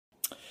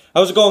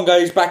How's it going,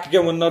 guys? Back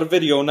again with another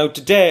video. Now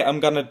today I'm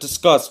going to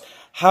discuss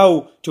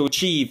how to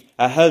achieve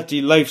a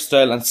healthy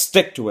lifestyle and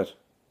stick to it.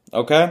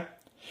 Okay?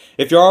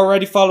 If you're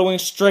already following a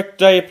strict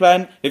diet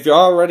plan, if you're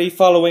already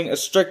following a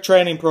strict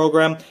training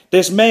program,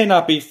 this may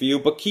not be for you,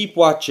 but keep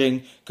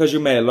watching because you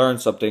may learn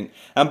something.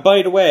 And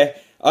by the way,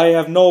 I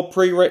have no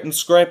pre-written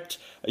script.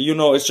 You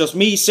know, it's just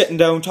me sitting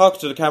down, talking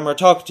to the camera,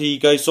 talking to you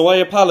guys, so I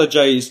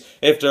apologise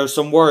if there's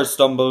some word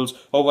stumbles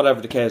or whatever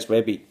the case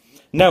may be.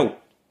 Now,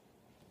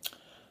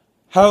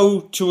 how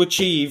to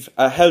achieve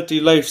a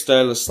healthy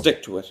lifestyle and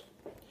stick to it.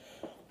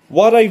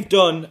 What I've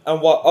done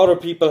and what other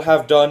people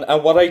have done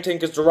and what I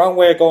think is the wrong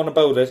way of going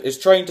about it is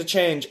trying to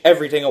change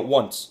everything at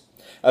once.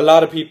 A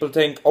lot of people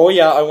think, oh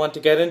yeah, I want to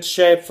get into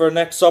shape for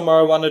next summer,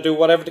 I want to do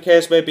whatever the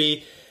case may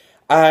be,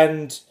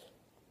 and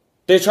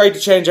they try to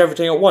change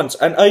everything at once.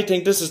 And I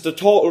think this is the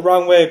total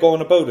wrong way of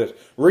going about it.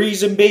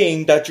 Reason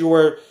being that you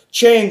are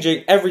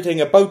changing everything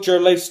about your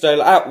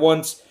lifestyle at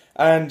once,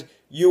 and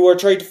you are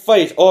trying to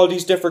fight all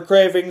these different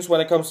cravings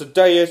when it comes to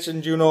diet,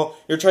 and you know,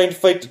 you're trying to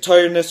fight the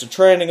tiredness of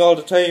training all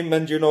the time,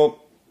 and you know,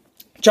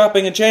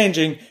 chopping and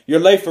changing your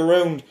life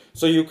around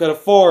so you can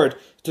afford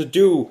to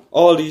do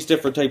all these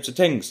different types of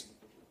things.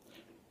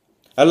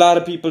 A lot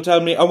of people tell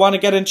me, I want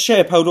to get in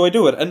shape, how do I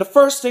do it? And the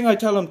first thing I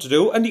tell them to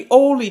do, and the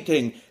only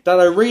thing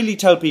that I really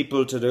tell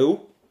people to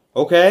do,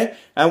 okay,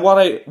 and what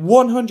I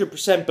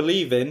 100%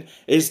 believe in,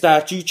 is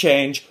that you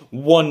change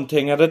one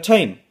thing at a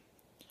time.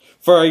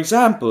 For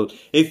example,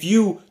 if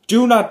you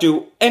do not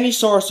do any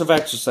source of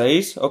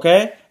exercise,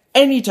 okay,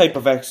 any type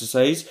of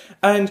exercise,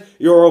 and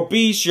you're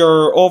obese,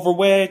 you're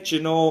overweight, you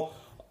know,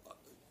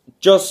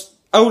 just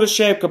out of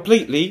shape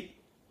completely,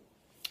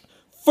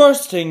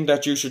 first thing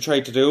that you should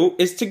try to do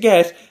is to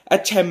get a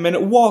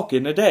 10-minute walk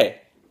in a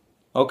day,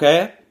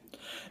 okay?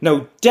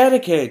 Now,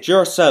 dedicate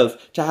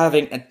yourself to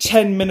having a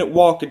 10-minute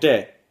walk a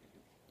day,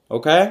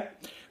 okay?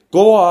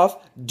 Go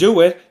off, do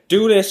it,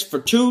 do this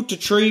for 2 to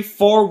 3,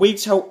 4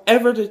 weeks,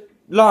 however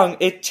long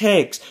it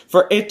takes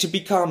for it to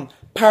become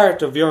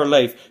part of your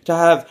life, to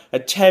have a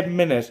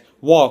 10-minute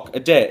walk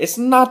a day. It's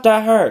not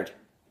that hard.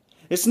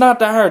 It's not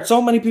that hard.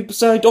 So many people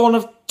say, I don't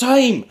have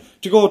time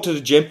to go to the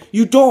gym.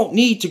 You don't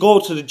need to go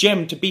to the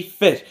gym to be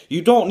fit.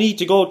 You don't need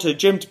to go to the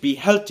gym to be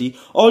healthy.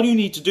 All you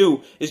need to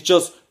do is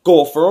just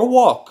go for a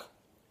walk.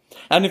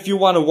 And if you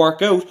want to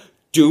work out,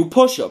 do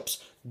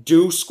push-ups,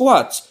 do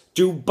squats,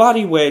 do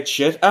body weight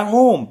shit at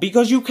home,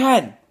 because you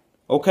can.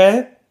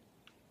 Okay?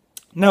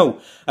 Now,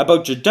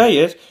 about your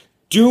diet,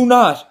 do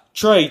not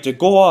try to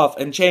go off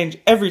and change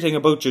everything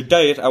about your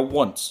diet at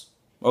once.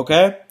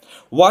 Okay?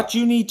 What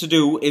you need to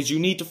do is you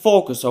need to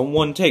focus on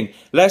one thing.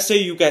 Let's say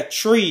you get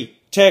 3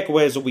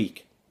 takeaways a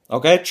week.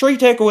 Okay? 3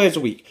 takeaways a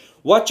week.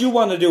 What you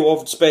want to do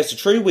over the space of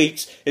 3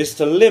 weeks is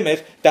to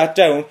limit that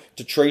down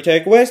to 3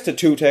 takeaways, to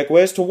 2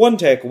 takeaways, to 1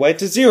 takeaway,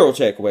 to 0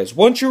 takeaways.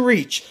 Once you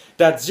reach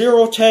that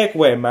 0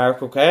 takeaway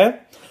mark,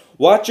 okay,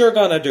 what you're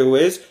going to do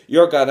is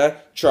you're going to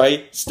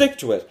try stick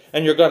to it.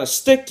 And you're going to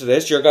stick to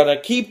this. You're going to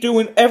keep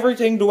doing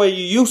everything the way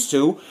you used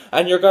to.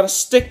 And you're going to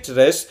stick to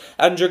this.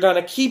 And you're going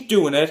to keep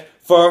doing it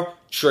for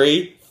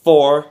 3,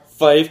 4,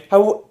 5,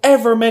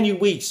 however many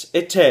weeks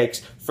it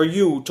takes for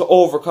you to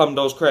overcome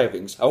those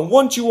cravings. And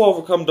once you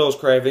overcome those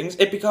cravings,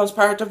 it becomes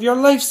part of your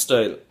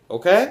lifestyle.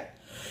 Okay?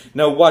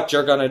 Now what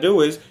you're going to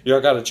do is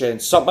you're going to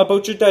change something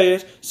about your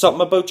diet,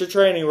 something about your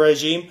training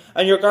regime.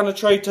 And you're going to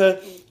try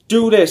to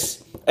do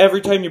this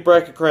every time you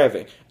break a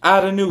craving.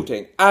 Add a new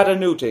thing. Add a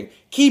new thing.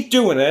 Keep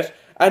doing it.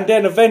 And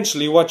then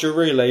eventually what you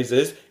realize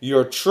is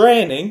your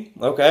training,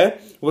 okay,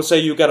 we'll say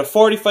you get a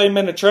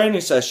 45-minute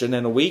training session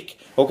in a week,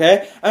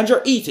 okay, and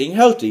you're eating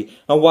healthy.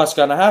 And what's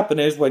going to happen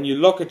is when you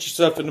look at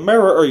yourself in the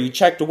mirror or you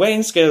check the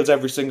weighing scales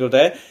every single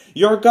day,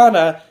 you're going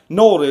to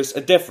notice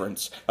a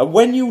difference. And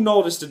when you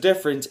notice the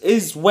difference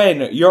is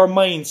when your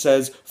mind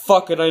says,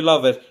 fuck it, I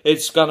love it,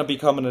 it's going to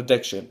become an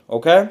addiction,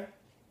 okay?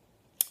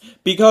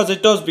 Because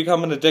it does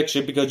become an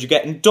addiction because you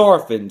get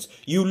endorphins,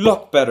 you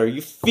look better, you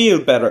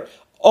feel better.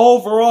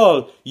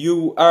 Overall,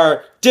 you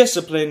are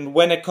disciplined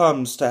when it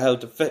comes to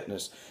health and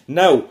fitness.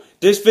 Now,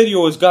 this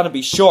video is going to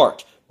be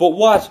short, but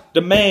what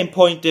the main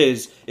point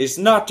is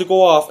not to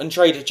go off and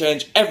try to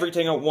change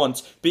everything at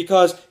once,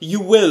 because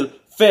you will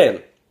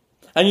fail.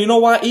 And you know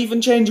what?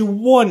 Even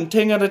changing one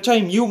thing at a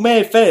time, you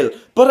may fail,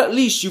 but at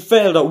least you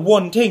failed at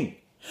one thing.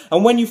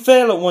 And when you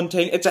fail at one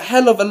thing, it's a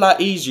hell of a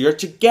lot easier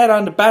to get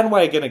on the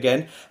bandwagon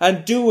again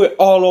and do it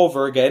all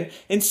over again,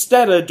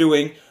 instead of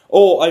doing,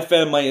 oh, I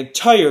failed my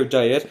entire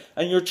diet,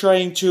 and you're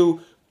trying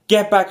to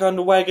get back on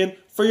the wagon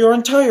for your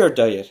entire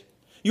diet.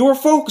 You are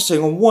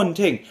focusing on one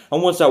thing,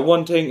 and once that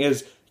one thing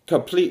is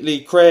completely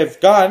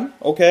craved gone,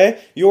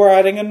 okay, you are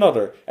adding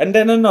another, and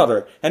then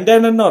another, and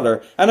then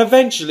another, and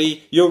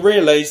eventually you'll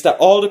realize that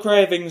all the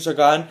cravings are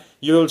gone,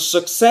 you'll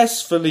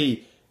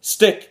successfully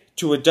stick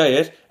to a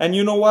diet, and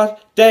you know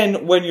what?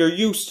 Then when you're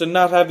used to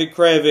not having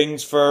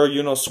cravings for,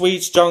 you know,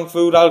 sweets, junk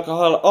food,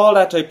 alcohol, all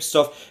that type of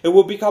stuff, it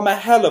will become a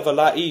hell of a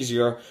lot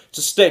easier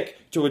to stick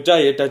to a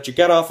diet that you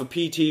get off a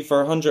PT for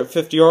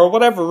 150 or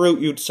whatever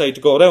route you decide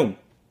to go down.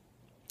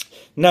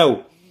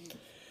 Now,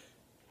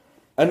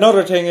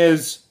 another thing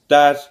is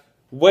that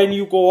when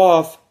you go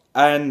off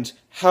and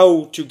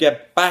how to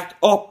get back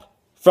up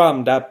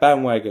from that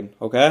bandwagon,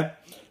 okay?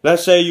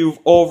 Let's say you've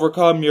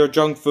overcome your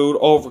junk food,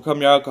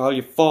 overcome your alcohol,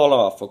 you fall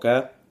off,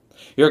 okay?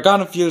 You're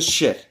gonna feel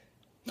shit.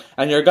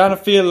 And you're gonna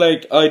feel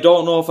like, I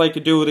don't know if I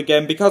could do it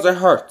again, because it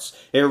hurts.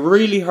 It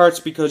really hurts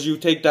because you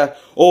think that,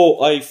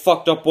 oh, I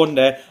fucked up one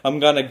day, I'm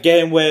gonna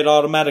gain weight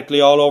automatically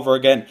all over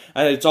again,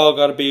 and it's all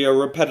gotta be a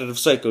repetitive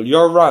cycle.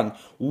 You're wrong.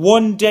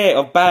 One day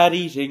of bad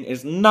eating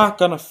is not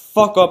gonna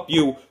fuck up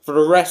you for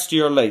the rest of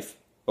your life,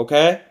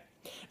 okay?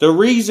 The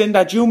reason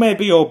that you may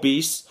be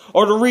obese,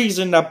 or the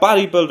reason that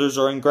bodybuilders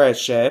are in great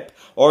shape,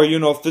 or, you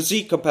know,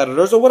 physique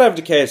competitors, or whatever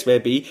the case may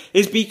be,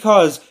 is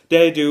because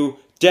they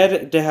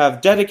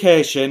have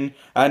dedication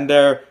and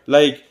they're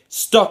like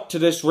stuck to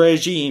this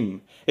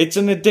regime. It's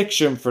an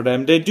addiction for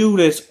them. They do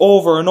this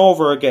over and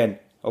over again,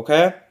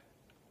 okay?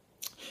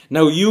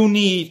 Now you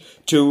need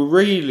to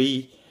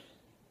really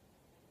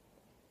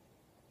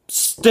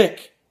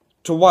stick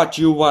to what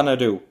you want to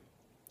do.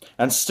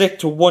 And stick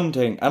to one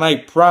thing. And I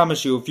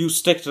promise you, if you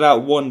stick to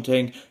that one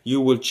thing,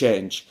 you will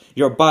change.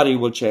 Your body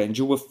will change.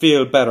 You will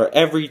feel better.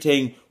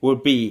 Everything will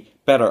be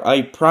better.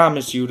 I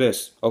promise you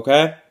this,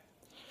 okay?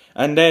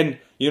 And then,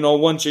 you know,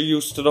 once you're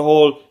used to the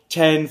whole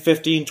 10,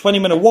 15,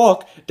 20-minute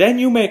walk, then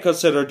you may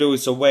consider doing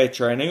some weight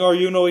training. Or,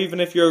 you know, even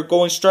if you're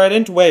going straight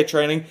into weight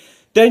training,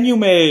 then you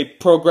may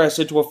progress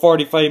into a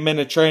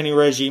 45-minute training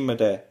regime a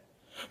day.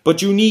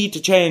 But you need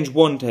to change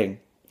one thing.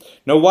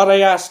 Now, what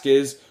I ask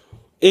is,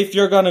 if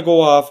you're going to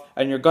go off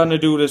and you're going to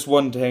do this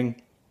one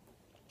thing,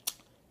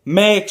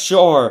 make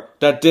sure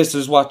that this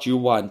is what you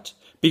want.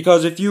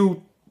 Because if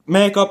you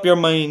make up your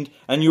mind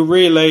and you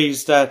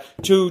realize that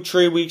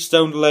 2-3 weeks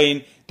down the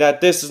line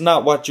that this is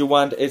not what you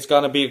want, it's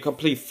going to be a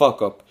complete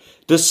fuck up.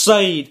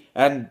 Decide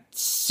and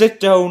sit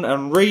down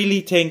and really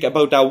think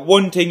about that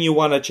one thing you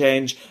want to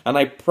change, and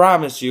I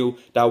promise you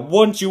that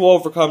once you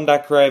overcome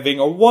that craving,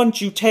 or once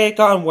you take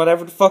on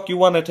whatever the fuck you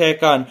want to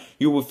take on,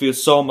 you will feel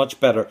so much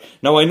better.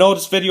 Now, I know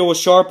this video was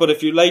short, but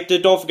if you liked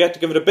it, don't forget to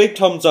give it a big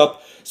thumbs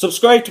up.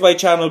 Subscribe to my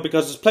channel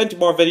because there's plenty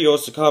more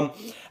videos to come.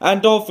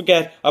 And don't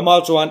forget, I'm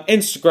also on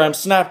Instagram,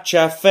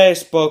 Snapchat,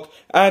 Facebook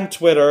and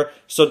Twitter.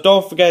 So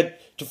don't forget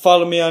to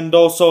follow me on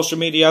those social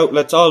media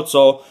outlets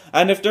also.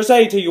 And if there's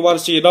anything you want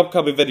to see in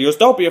upcoming videos,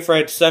 don't be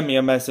afraid to send me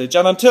a message.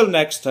 And until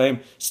next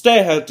time,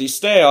 stay healthy,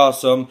 stay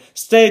awesome,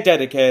 stay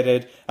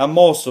dedicated, and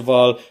most of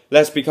all,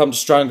 let's become the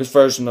strongest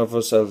version of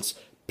ourselves.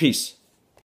 Peace.